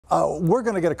We're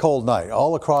going to get a cold night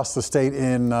all across the state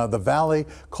in the valley,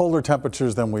 colder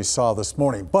temperatures than we saw this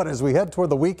morning. But as we head toward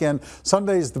the weekend,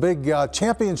 Sunday's the big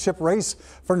championship race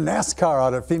for NASCAR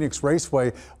out at Phoenix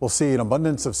Raceway. We'll see an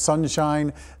abundance of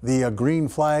sunshine. The green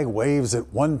flag waves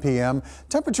at 1 p.m.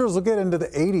 Temperatures will get into the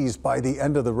 80s by the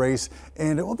end of the race,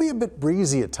 and it will be a bit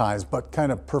breezy at times, but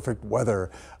kind of perfect weather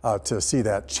to see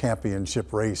that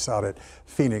championship race out at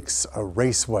Phoenix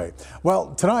Raceway.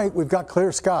 Well, tonight we've got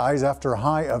clear skies after a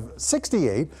high of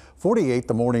 68, 48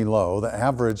 the morning low, the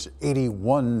average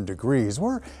 81 degrees.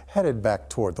 We're headed back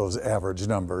toward those average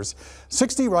numbers.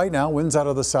 60 right now, winds out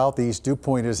of the southeast. Dew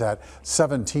point is at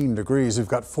 17 degrees. We've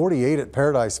got 48 at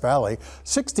Paradise Valley,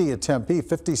 60 at Tempe,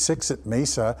 56 at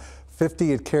Mesa,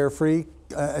 50 at Carefree,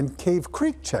 and Cave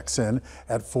Creek checks in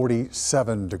at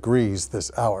 47 degrees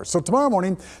this hour. So tomorrow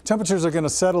morning, temperatures are going to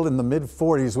settle in the mid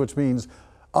 40s, which means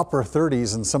upper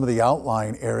 30s in some of the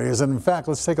outlying areas. And in fact,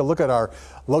 let's take a look at our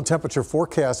low temperature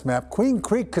forecast map. Queen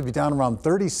Creek could be down around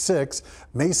 36,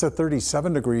 Mesa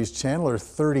 37 degrees, Chandler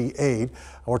 38.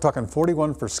 We're talking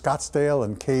 41 for Scottsdale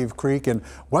and Cave Creek, and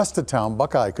west of town,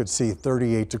 Buckeye could see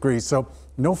 38 degrees. So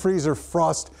no freeze or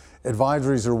frost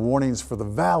advisories or warnings for the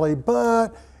valley,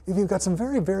 but if you've got some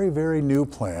very new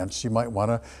plants, you might want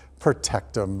to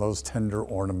protect them, those tender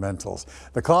ornamentals.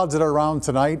 The clouds that are around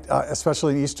tonight,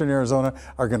 especially in eastern Arizona,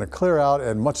 are going to clear out,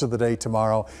 and much of the day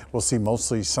tomorrow we'll see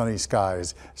mostly sunny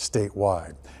skies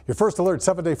statewide. Your first alert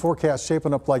 7-day forecast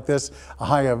shaping up like this: a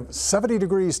high of 70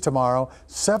 degrees tomorrow,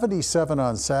 77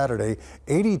 on Saturday,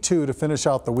 82 to finish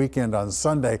out the weekend on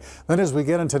Sunday. Then as we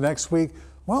get into next week,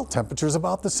 well, temperatures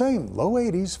about the same, low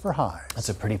 80s for highs. That's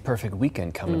a pretty perfect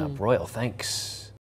weekend coming up. Royal, thanks.